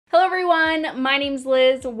everyone, my name's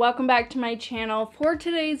Liz. Welcome back to my channel. For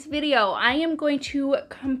today's video, I am going to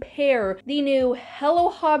compare the new Hello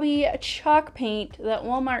Hobby chalk paint that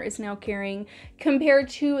Walmart is now carrying compared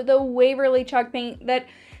to the Waverly chalk paint that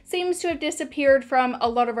seems to have disappeared from a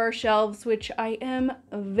lot of our shelves, which I am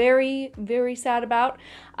very, very sad about.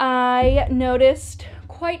 I noticed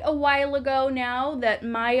quite a while ago now that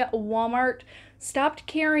my Walmart stopped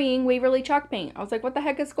carrying Waverly chalk paint. I was like, what the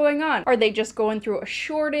heck is going on? Are they just going through a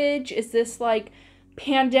shortage? Is this like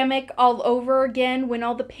pandemic all over again when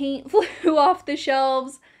all the paint flew off the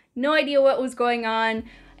shelves? No idea what was going on.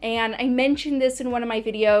 And I mentioned this in one of my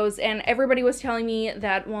videos and everybody was telling me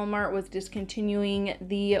that Walmart was discontinuing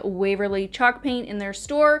the Waverly chalk paint in their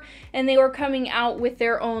store and they were coming out with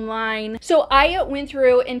their own line. So I went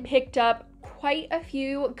through and picked up quite a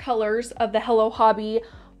few colors of the Hello Hobby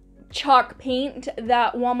chalk paint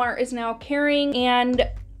that Walmart is now carrying, and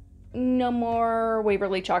no more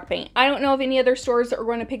Waverly chalk paint. I don't know if any other stores are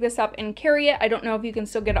going to pick this up and carry it. I don't know if you can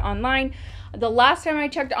still get it online. The last time I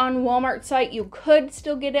checked on Walmart's site, you could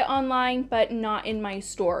still get it online, but not in my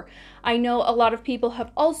store. I know a lot of people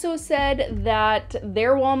have also said that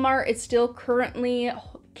their Walmart is still currently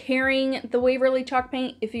carrying the Waverly chalk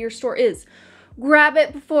paint. If your store is, grab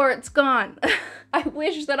it before it's gone. I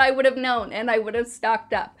wish that I would have known and I would have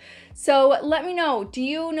stocked up. So let me know, do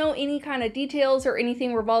you know any kind of details or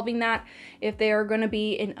anything revolving that, if they are going to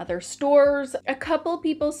be in other stores? A couple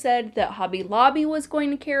people said that Hobby Lobby was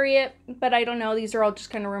going to carry it, but I don't know. These are all just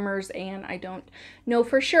kind of rumors and I don't know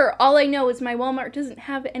for sure. All I know is my Walmart doesn't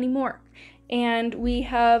have it anymore and we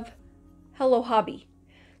have Hello Hobby.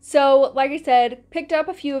 So, like I said, picked up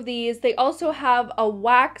a few of these. They also have a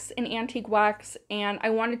wax, an antique wax, and I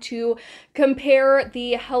wanted to compare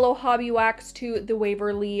the Hello Hobby wax to the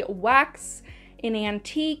Waverly wax in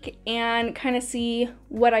antique and kind of see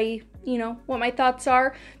what what my thoughts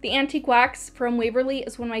are. The antique wax from Waverly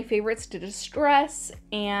is one of my favorites to distress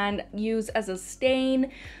and use as a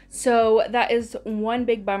stain. So that is one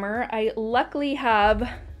big bummer. I luckily have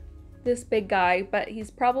this big guy, but he's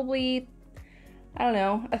probably, I don't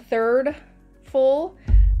know, a third full,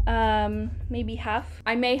 maybe half.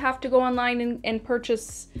 I may have to go online and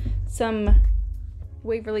purchase some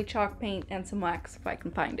Waverly chalk paint and some wax if I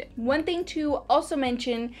can find it. One thing to also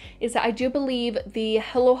mention is that I do believe the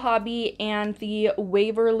Hello Hobby and the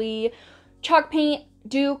Waverly chalk paint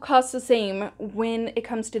do cost the same when it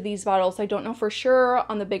comes to these bottles. I don't know for sure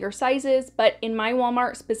on the bigger sizes, but in my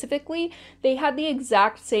Walmart specifically, they had the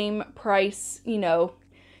exact same price,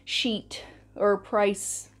 sheet or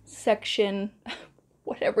price section,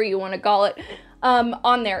 whatever you want to call it,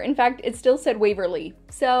 on there. In fact, it still said Waverly.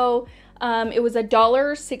 So it was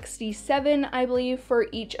 $1.67, I believe, for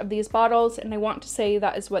each of these bottles, and I want to say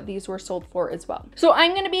that is what these were sold for as well. So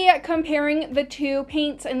I'm going to be comparing the two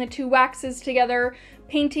paints and the two waxes together,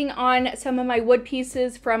 painting on some of my wood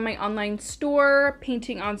pieces from my online store,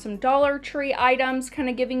 painting on some Dollar Tree items, kind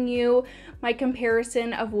of giving you my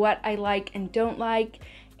comparison of what I like and don't like.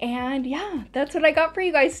 And yeah, that's what I got for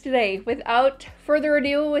you guys today. Without further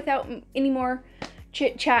ado, without any more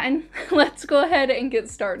chit-chatting, let's go ahead and get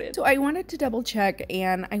started. So I wanted to double check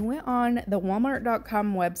and I went on the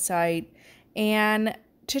walmart.com website and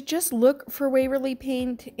to just look for Waverly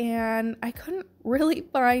paint and I couldn't really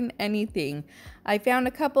find anything. I found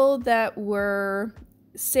a couple that were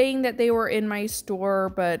saying that they were in my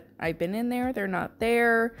store, but I've been in there, they're not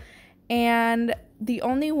there. And the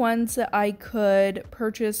only ones that I could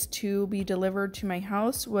purchase to be delivered to my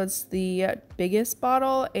house was the biggest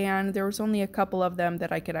bottle, and there was only a couple of them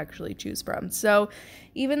that I could actually choose from. So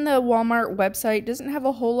even the Walmart website doesn't have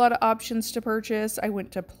a whole lot of options to purchase. I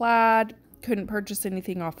went to Plaid, couldn't purchase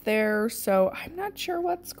anything off there, so I'm not sure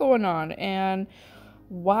what's going on and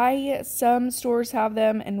why some stores have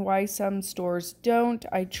them and why some stores don't.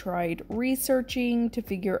 I tried researching to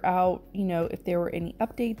figure out, if there were any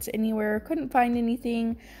updates anywhere. Couldn't find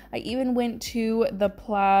anything. I even went to the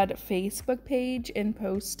Plaid Facebook page and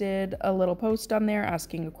posted a little post on there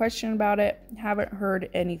asking a question about it. Haven't heard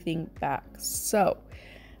anything back. So,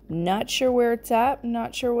 not sure where it's at,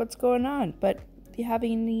 not sure what's going on, but if you have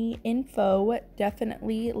any info,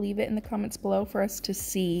 definitely leave it in the comments below for us to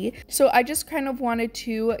see. So I just kind of wanted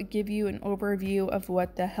to give you an overview of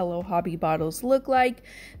what the Hello Hobby bottles look like.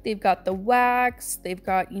 They've got the wax, they've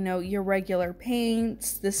got, your regular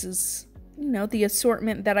paints. This is, the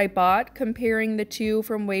assortment that I bought, comparing the two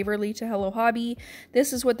from Waverly to Hello Hobby.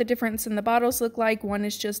 This is what the difference in the bottles look like. One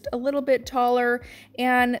is just a little bit taller,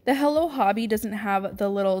 and the Hello Hobby doesn't have the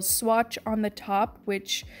little swatch on the top,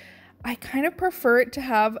 which I kind of prefer it to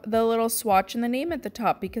have the little swatch and the name at the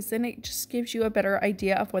top, because then it just gives you a better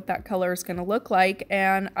idea of what that color is going to look like,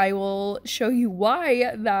 and I will show you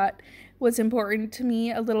why that was important to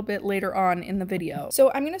me a little bit later on in the video.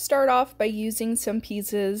 So I'm going to start off by using some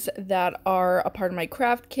pieces that are a part of my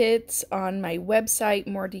craft kits on my website,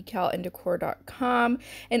 moredecalanddecor.com,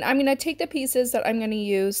 and I'm going to take the pieces that I'm going to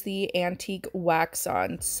use the antique wax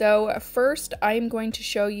on. So first I'm going to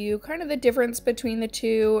show you kind of the difference between the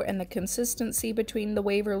two and the consistency between the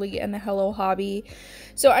Waverly and the Hello Hobby.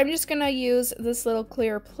 So I'm just going to use this little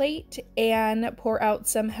clear plate and pour out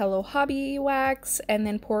some Hello Hobby wax, and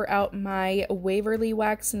then pour out my Waverly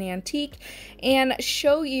wax and antique, and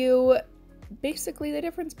show you basically the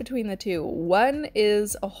difference between the two. One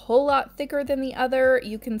is a whole lot thicker than the other.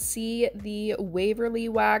 You can see the Waverly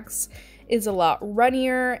wax is a lot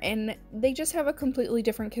runnier, and they just have a completely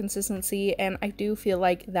different consistency, and I do feel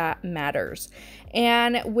like that matters.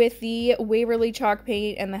 And with the Waverly Chalk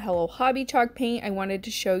Paint and the Hello Hobby Chalk Paint, I wanted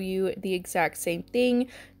to show you the exact same thing,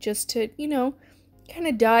 just to, you know, kind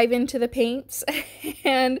of dive into the paints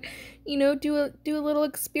and, you know, do a little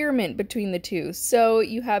experiment between the two. So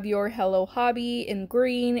you have your Hello Hobby in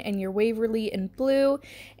green and your Waverly in blue,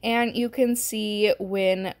 and you can see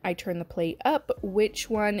when I turn the plate up which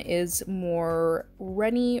one is more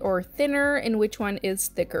runny or thinner and which one is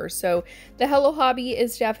thicker. So the Hello Hobby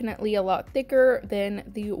is definitely a lot thicker than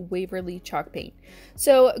the Waverly Chalk Paint.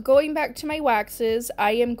 So going back to my waxes,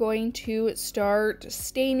 I am going to start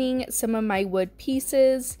staining some of my wood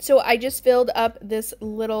pieces. So I just filled up this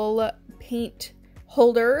little paint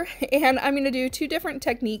holder, and I'm going to do two different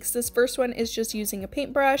techniques. This first one is just using a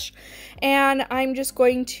paintbrush, and I'm just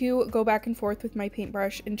going to go back and forth with my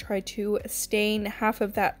paintbrush and try to stain half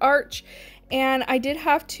of that arch. And I did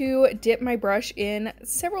have to dip my brush in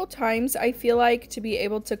several times, I feel like, to be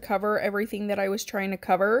able to cover everything that I was trying to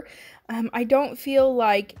cover. I don't feel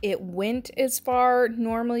like it went as far.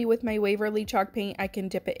 Normally with my Waverly Chalk Paint, I can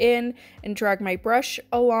dip it in and drag my brush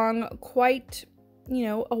along quite, you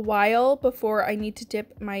know, a while before I need to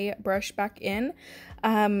dip my brush back in.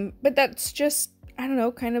 But that's just, I don't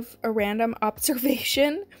know, kind of a random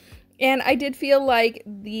observation. And I did feel like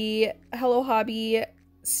the Hello Hobby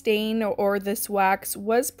stain or this wax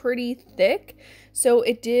was pretty thick, so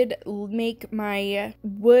it did make my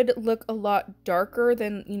wood look a lot darker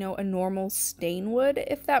than, you know, a normal stain would,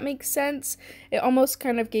 if that makes sense. It almost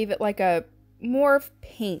kind of gave it like a more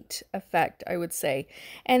paint effect, I would say.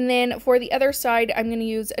 And then for the other side, I'm going to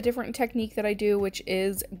use a different technique that I do, which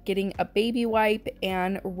is getting a baby wipe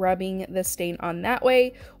and rubbing the stain on that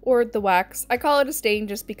way, or the wax. I call it a stain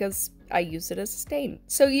just because I use it as a stain.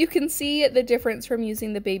 So you can see the difference from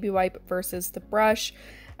using the baby wipe versus the brush.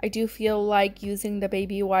 I do feel like using the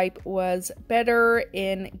baby wipe was better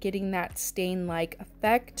in getting that stain-like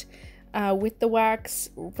effect with the wax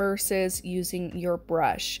versus using your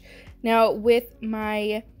brush. Now with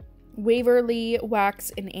my Waverly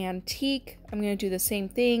wax and antique, I'm going to do the same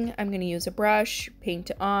thing. I'm going to use a brush, paint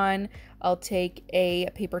it on. I'll take a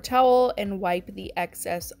paper towel and wipe the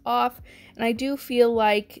excess off. And I do feel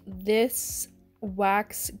like this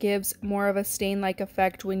wax gives more of a stain-like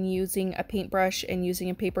effect when using a paintbrush and using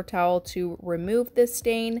a paper towel to remove this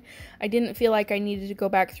stain. I didn't feel like I needed to go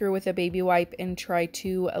back through with a baby wipe and try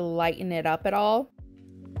to lighten it up at all.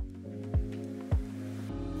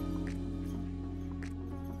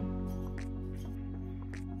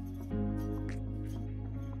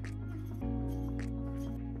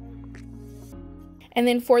 And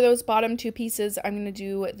then for those bottom two pieces, I'm going to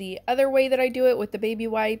do the other way that I do it with the baby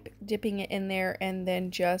wipe, dipping it in there and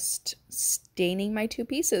then just staining my two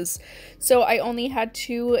pieces. So I only had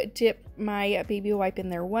to dip my baby wipe in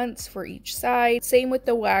there once for each side. Same with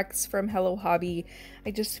the wax from Hello Hobby.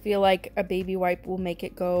 I just feel like a baby wipe will make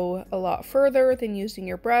it go a lot further than using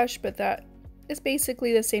your brush, but that is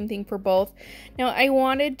basically the same thing for both. Now I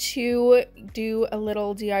wanted to do a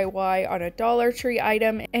little DIY on a Dollar Tree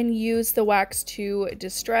item and use the wax to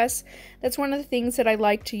distress. That's one of the things that I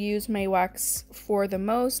like to use my wax for the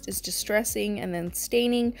most, is distressing and then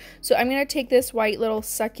staining. So I'm going to take this white little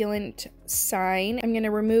succulent sign. I'm going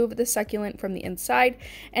to remove the succulent from the inside,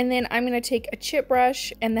 and then I'm going to take a chip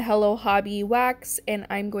brush and the Hello Hobby wax, and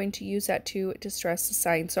I'm going to use that to distress the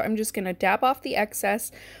sign. So I'm just going to dab off the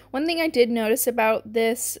excess. One thing I did notice about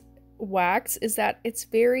this wax is that it's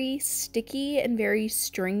very sticky and very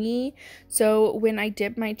stringy. So when I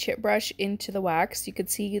dip my chip brush into the wax, you could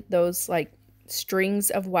see those like strings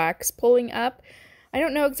of wax pulling up. I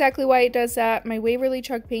don't know exactly why it does that. My Waverly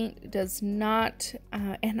Chalk Paint does not,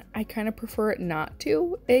 and I kind of prefer it not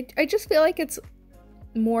to. I just feel like it's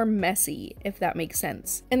more messy, if that makes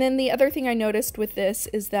sense. And then the other thing I noticed with this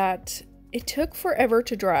is that it took forever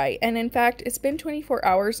to dry, and in fact it's been 24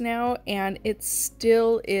 hours now and it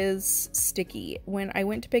still is sticky. When I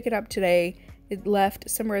went to pick it up today, it left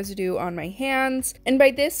some residue on my hands, and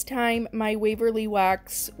by this time my Waverly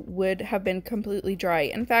wax would have been completely dry.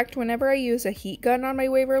 In fact, whenever I use a heat gun on my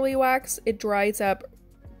Waverly wax, it dries up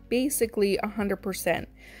basically 100%.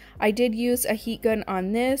 I did use a heat gun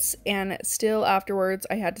on this, and still afterwards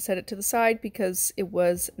I had to set it to the side because it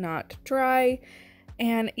was not dry.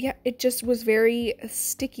 And yeah, it just was very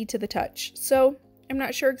sticky to the touch. So I'm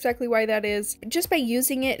not sure exactly why that is. Just by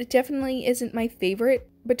using it, it definitely isn't my favorite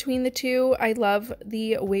between the two. I love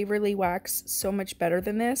the Waverly wax so much better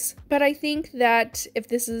than this. But I think that if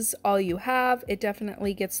this is all you have, it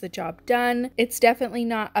definitely gets the job done. It's definitely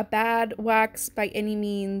not a bad wax by any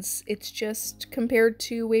means. It's just, compared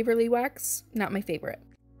to Waverly wax, not my favorite.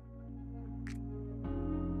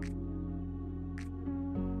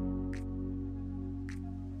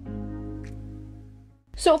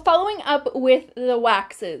 So following up with the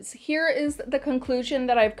waxes, here is the conclusion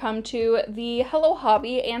that I've come to. The Hello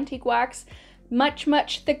Hobby antique wax, much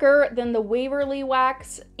thicker than the Waverly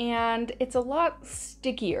wax, and it's a lot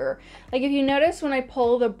stickier. Like, if you notice when I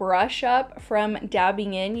pull the brush up from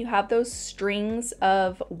dabbing in, you have those strings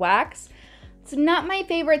of wax. It's not my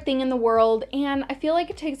favorite thing in the world, and I feel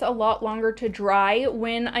like it takes a lot longer to dry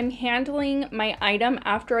when I'm handling my item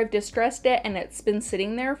after I've distressed it and it's been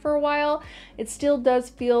sitting there for a while. It still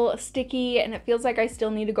does feel sticky, and it feels like I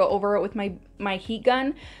still need to go over it with my heat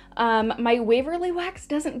gun. My Waverly wax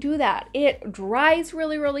doesn't do that. It dries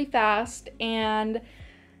really fast, and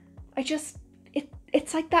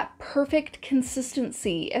it's like that perfect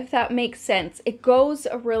consistency, if that makes sense. It goes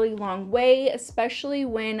a really long way, especially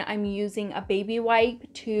when I'm using a baby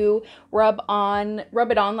wipe to rub it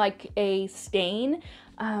on like a stain.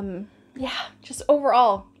 Yeah, just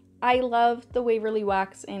overall, I love the Waverly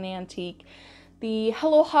wax in antique. The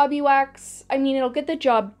Hello Hobby wax, I mean, it'll get the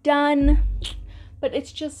job done, but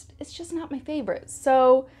it's just not my favorite.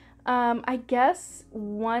 So I guess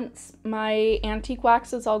once my antique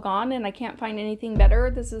wax is all gone and I can't find anything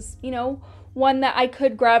better, this is, you know, one that I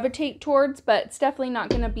could gravitate towards, but it's definitely not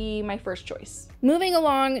going to be my first choice. Moving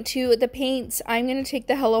along to the paints, I'm going to take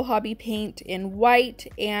the Hello Hobby paint in white,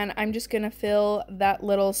 and I'm just going to fill that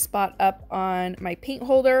little spot up on my paint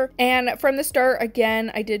holder. And from the start,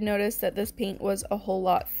 again, I did notice that this paint was a whole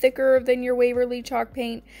lot thicker than your Waverly Chalk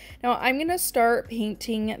paint. Now I'm going to start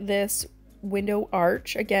painting this window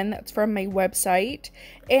arch. Again, that's from my website,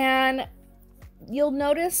 and you'll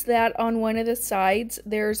notice that on one of the sides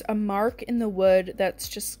there's a mark in the wood that's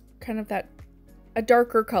just kind of a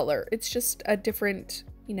darker color. It's just a different,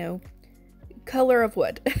 you know, color of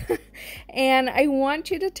wood. And I want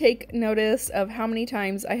you to take notice of how many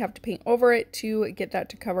times I have to paint over it to get that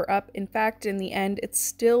to cover up. In fact, in the end, it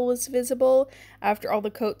still was visible after all the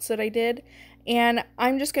coats that I did. And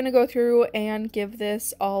I'm just going to go through and give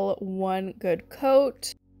this all one good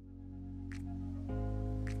coat.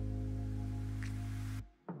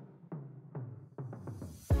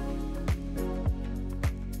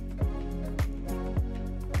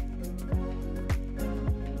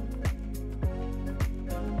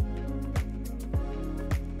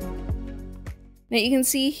 Now you can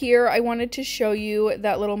see here, I wanted to show you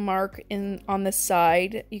that little mark on the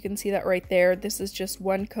side. You can see that right there. This is just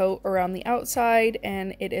one coat around the outside,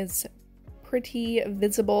 and it is pretty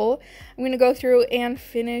visible. I'm going to go through and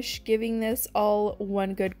finish giving this all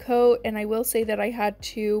one good coat, and I will say that I had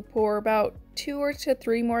to pour about 2 to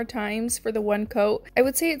 3 more times for the one coat. I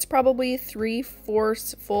would say it's probably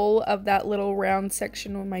 3/4 full of that little round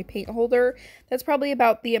section on my paint holder. That's probably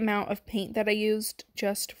about the amount of paint that I used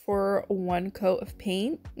just for one coat of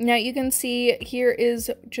paint. Now you can see here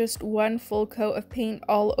is just one full coat of paint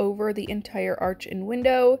all over the entire arch and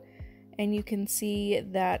window, and you can see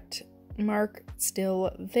that mark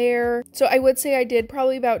still there. So I would say I did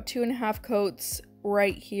probably about 2.5 coats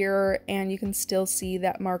right here, and you can still see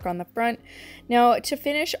that mark on the front. Now to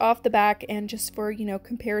finish off the back, and just for, you know,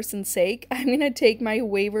 comparison's sake, I'm going to take my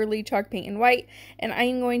Waverly Chalk Paint in white, and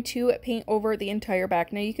I'm going to paint over the entire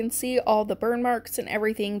back. Now you can see all the burn marks and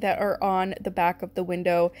everything that are on the back of the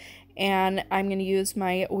window, and I'm going to use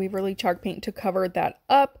my Waverly Chalk Paint to cover that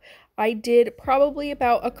up. I did probably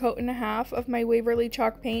about 1.5 coats of my Waverly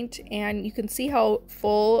Chalk Paint, and you can see how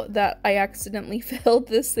full that I accidentally filled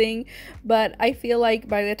this thing, but I feel like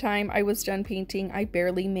by the time I was done painting, I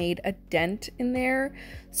barely made a dent in there.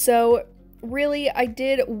 So really, I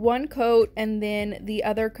did one coat, and then the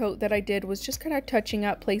other coat that I did was just kind of touching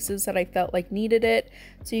up places that I felt like needed it.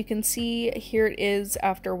 So you can see here it is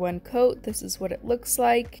after one coat. This is what it looks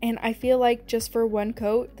like. And I feel like just for one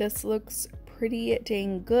coat, this looks pretty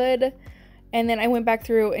dang good. And then I went back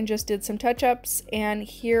through and just did some touch-ups, and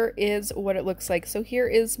here is what it looks like. So here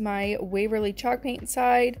is my Waverly Chalk Paint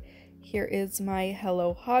side. Here is my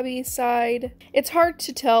Hello Hobby side. It's hard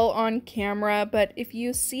to tell on camera, but if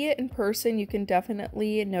you see it in person, you can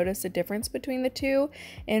definitely notice a difference between the two.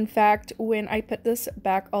 In fact, when I put this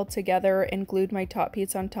back all together and glued my top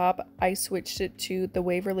piece on top, I switched it to the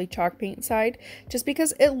Waverly Chalk Paint side just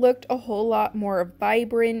because it looked a whole lot more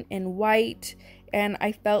vibrant and white, and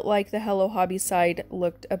I felt like the Hello Hobby side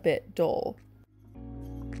looked a bit dull.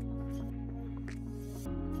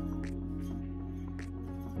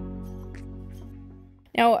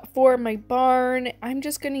 Now for my barn, I'm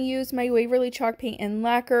just going to use my Waverly Chalk Paint and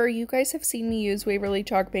lacquer. You guys have seen me use Waverly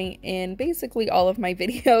Chalk Paint in basically all of my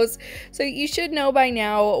videos, so you should know by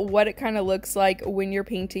now what it kind of looks like when you're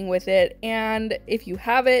painting with it. And if you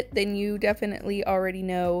have it, then you definitely already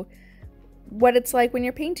know what it's like when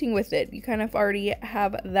you're painting with it. You kind of already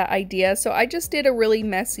have that idea. So I just did a really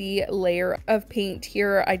messy layer of paint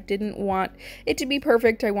here. I didn't want it to be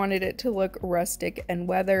perfect. I wanted it to look rustic and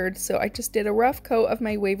weathered. So I just did a rough coat of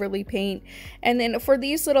my Waverly paint. And then for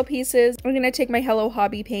these little pieces, I'm going to take my Hello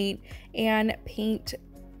Hobby paint and paint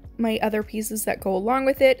my other pieces that go along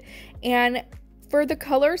with it. And for the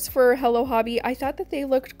colors for Hello Hobby, I thought that they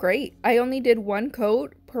looked great. I only did one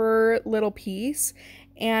coat per little piece,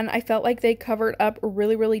 and I felt like they covered up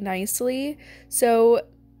really, really nicely. So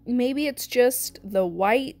maybe it's just the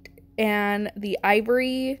white and the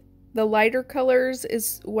ivory, the lighter colors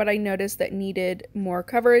is what I noticed that needed more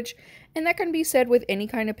coverage. And that can be said with any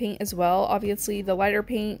kind of paint as well. Obviously, the lighter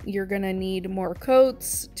paint, you're gonna need more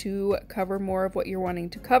coats to cover more of what you're wanting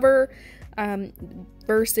to cover.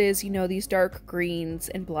 Versus, you know, these dark greens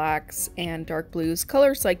and blacks and dark blues,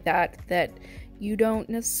 colors like that you don't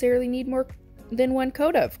necessarily need more than one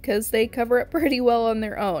coat of, because they cover it pretty well on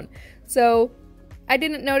their own. So I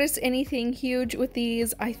didn't notice anything huge with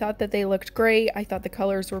these. I thought that they looked great. I thought the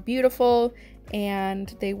colors were beautiful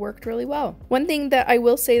and they worked really well. One thing that I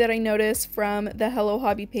will say that I noticed from the Hello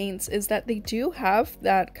Hobby paints is that they do have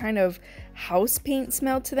that kind of house paint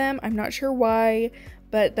smell to them. I'm not sure why,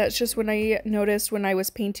 but that's just what I noticed when I was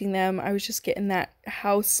painting them. I was just getting that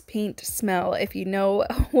house paint smell. If you know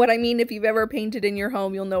what I mean, if you've ever painted in your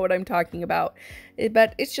home, you'll know what I'm talking about.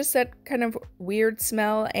 But it's just that kind of weird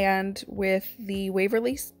smell, and with the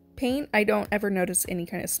Waverly paint, I don't ever notice any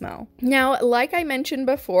kind of smell. Now, like I mentioned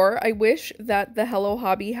before, I wish that the Hello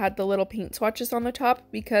Hobby had the little paint swatches on the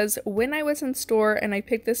top, because when I was in store and I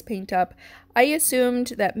picked this paint up, I assumed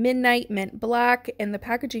that midnight meant black and the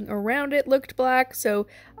packaging around it looked black, so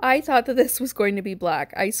I thought that this was going to be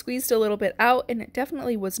black. I squeezed a little bit out and it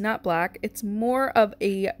definitely was not black. It's more of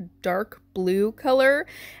a dark blue color,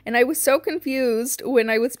 and I was so confused when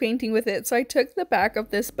I was painting with it, so I took the back of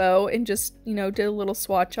this bow and just, you know, did a little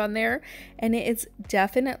swatch on there, and it is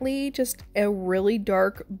definitely just a really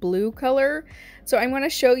dark blue color. So I'm going to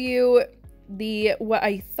show you what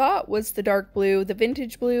I thought was the dark blue, the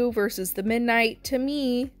vintage blue versus the midnight. To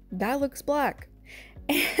me, that looks black.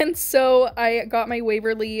 And so I got my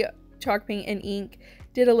Waverly chalk paint and ink,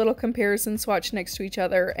 did a little comparison swatch next to each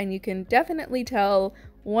other, and you can definitely tell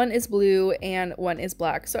one is blue and one is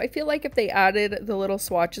black. So I feel like if they added the little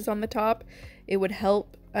swatches on the top, it would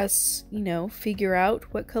help us, you know, figure out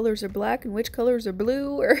what colors are black and which colors are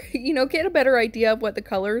blue, or, you know, get a better idea of what the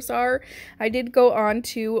colors are. I did go on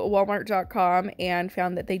to Walmart.com and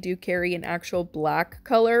found that they do carry an actual black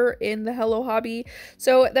color in the Hello Hobby.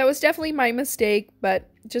 So that was definitely my mistake, but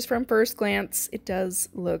just from first glance, it does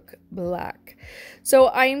look black. So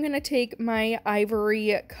I am going to take my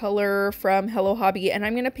ivory color from Hello Hobby and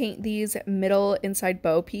I'm going to paint these middle inside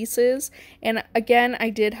bow pieces. And again,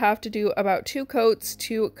 I did have to do about 2 coats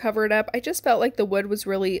to cover it up. I just felt like the wood was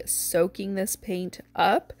really soaking this paint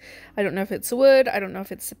up. I don't know if it's wood, I don't know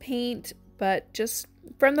if it's the paint, but just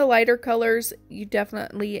from the lighter colors, you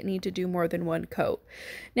definitely need to do more than 1 coat.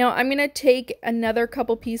 Now I'm going to take another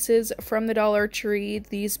couple pieces from the Dollar Tree,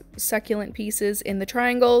 these succulent pieces in the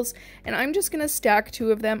triangles, and I'm just going to stack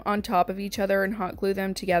 2 of them on top of each other and hot glue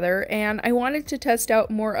them together. And I wanted to test out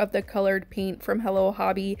more of the colored paint from Hello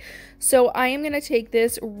Hobby, so I am going to take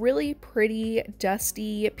this really pretty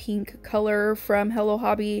dusty pink color from Hello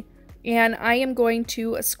Hobby, and I am going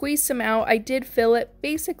to squeeze some out. I did fill it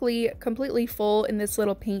basically completely full in this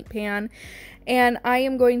little paint pan, and I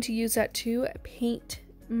am going to use that to paint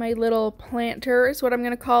my little planter is what I'm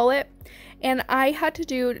going to call it. And I had to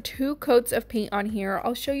do 2 coats of paint on here.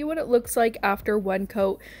 I'll show you what it looks like after 1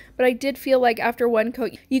 coat. But I did feel like after 1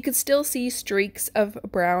 coat, you could still see streaks of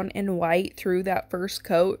brown and white through that first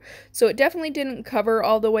coat. So it definitely didn't cover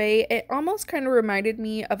all the way. It almost kind of reminded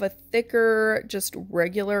me of a thicker, just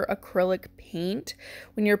regular acrylic paint.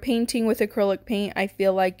 When you're painting with acrylic paint, I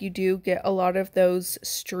feel like you do get a lot of those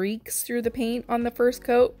streaks through the paint on the first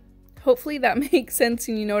coat. Hopefully that makes sense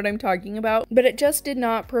and you know what I'm talking about, but it just did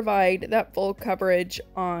not provide that full coverage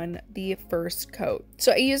on the first coat.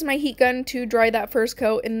 So I used my heat gun to dry that first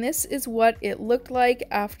coat, and this is what it looked like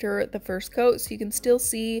after the first coat. So you can still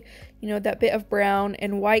see, you know, that bit of brown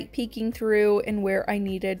and white peeking through and where I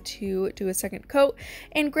needed to do a second coat.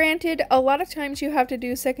 And granted, a lot of times you have to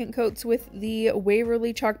do second coats with the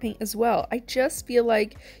Waverly Chalk Paint as well. I just feel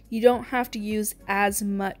like you don't have to use as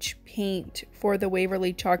much paint for the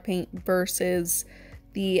Waverly Chalk Paint versus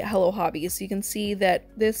the Hello Hobby. So you can see that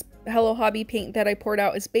this Hello Hobby paint that I poured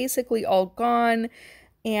out is basically all gone,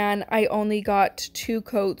 and I only got 2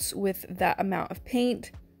 coats with that amount of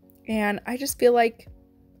paint. And I just feel like,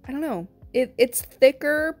 I don't know, it's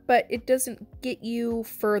thicker, but it doesn't get you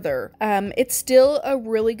further. It's still a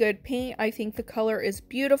really good paint. I think the color is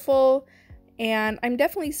beautiful, and I'm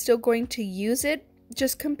definitely still going to use it.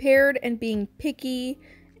 Just compared and being picky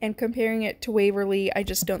and comparing it to Waverly, I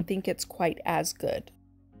just don't think it's quite as good.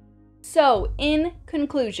 So, in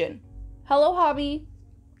conclusion, Hello Hobby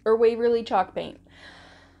or Waverly Chalk Paint?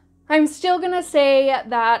 I'm still gonna say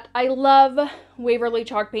that I love Waverly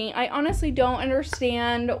Chalk Paint. I honestly don't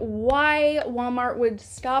understand why Walmart would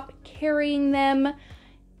stop carrying them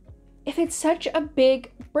if it's such a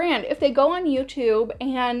big brand. If they go on YouTube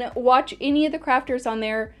and watch any of the crafters on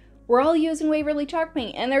there, we're all using Waverly Chalk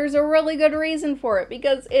Paint, and there's a really good reason for it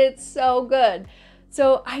because it's so good.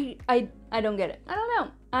 So I don't get it. I don't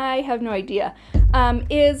know. I have no idea.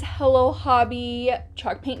 Is Hello Hobby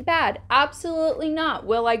Chalk Paint bad? Absolutely not.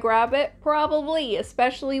 Will I grab it? Probably,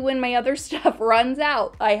 especially when my other stuff runs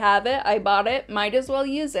out. I have it. I bought it. Might as well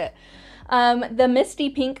use it. The Misty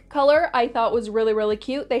Pink color I thought was really, really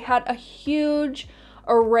cute. They had a huge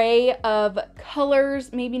array of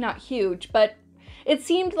colors. Maybe not huge, but it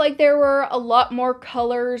seemed like there were a lot more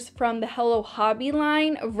colors from the Hello Hobby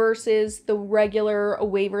line versus the regular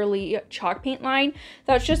Waverly Chalk Paint line.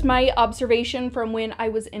 That's just my observation from when I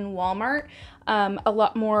was in Walmart. A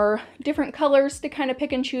lot more different colors to kind of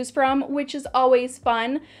pick and choose from, which is always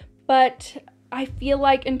fun. But I feel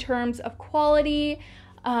like in terms of quality,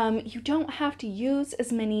 you don't have to use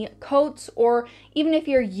as many coats, or even if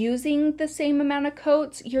you're using the same amount of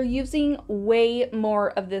coats, you're using way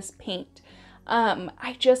more of this paint.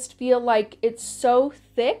 I just feel like it's so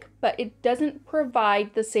thick, but it doesn't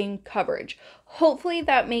provide the same coverage. Hopefully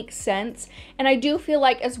that makes sense. And I do feel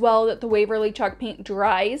like as well that the Waverly Chalk Paint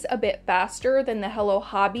dries a bit faster than the Hello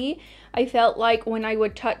Hobby. I felt like when I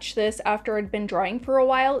would touch this after it'd been drying for a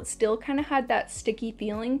while, it still kind of had that sticky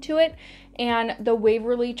feeling to it. And the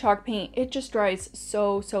Waverly Chalk Paint, it just dries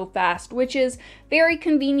so fast, which is very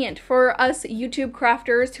convenient for us YouTube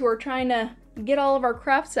crafters who are trying to get all of our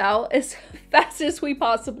crafts out as fast as we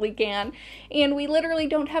possibly can, and we literally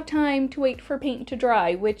don't have time to wait for paint to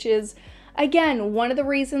dry, which is again one of the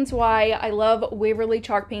reasons why I love Waverly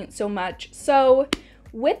Chalk Paint so much. So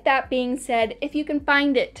with that being said, if you can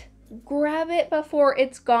find it, grab it before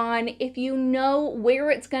it's gone. If you know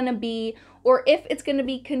where it's gonna be, or if it's gonna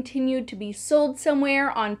be continued to be sold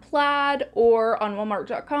somewhere on Plaid or on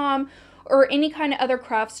Walmart.com or any kind of other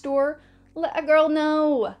craft store, let a girl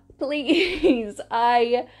know. Please,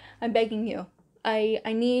 I'm begging you. I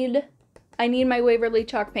need my Waverly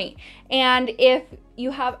Chalk Paint. And if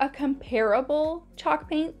you have a comparable chalk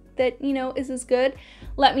paint that, you know, is as good,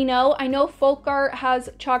 let me know. I know Folk Art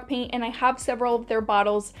has chalk paint, and I have several of their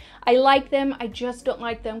bottles. I like them. I just don't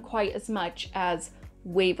like them quite as much as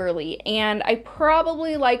Waverly. And I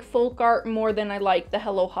probably like Folk Art more than I like the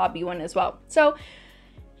Hello Hobby one as well. So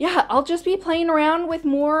yeah, I'll just be playing around with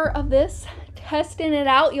more of this, testing it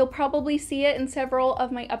out. You'll probably see it in several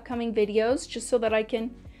of my upcoming videos, just so that I can,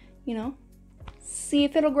 you know, see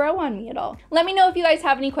if it'll grow on me at all. Let me know if you guys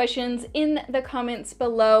have any questions in the comments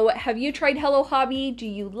below. Have you tried Hello Hobby? Do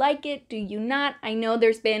you like it? Do you not? I know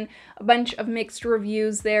there's been a bunch of mixed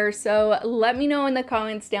reviews there, so let me know in the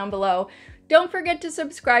comments down below. Don't forget to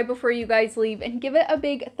subscribe before you guys leave, and give it a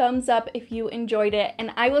big thumbs up if you enjoyed it,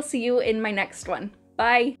 and I will see you in my next one.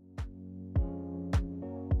 Bye!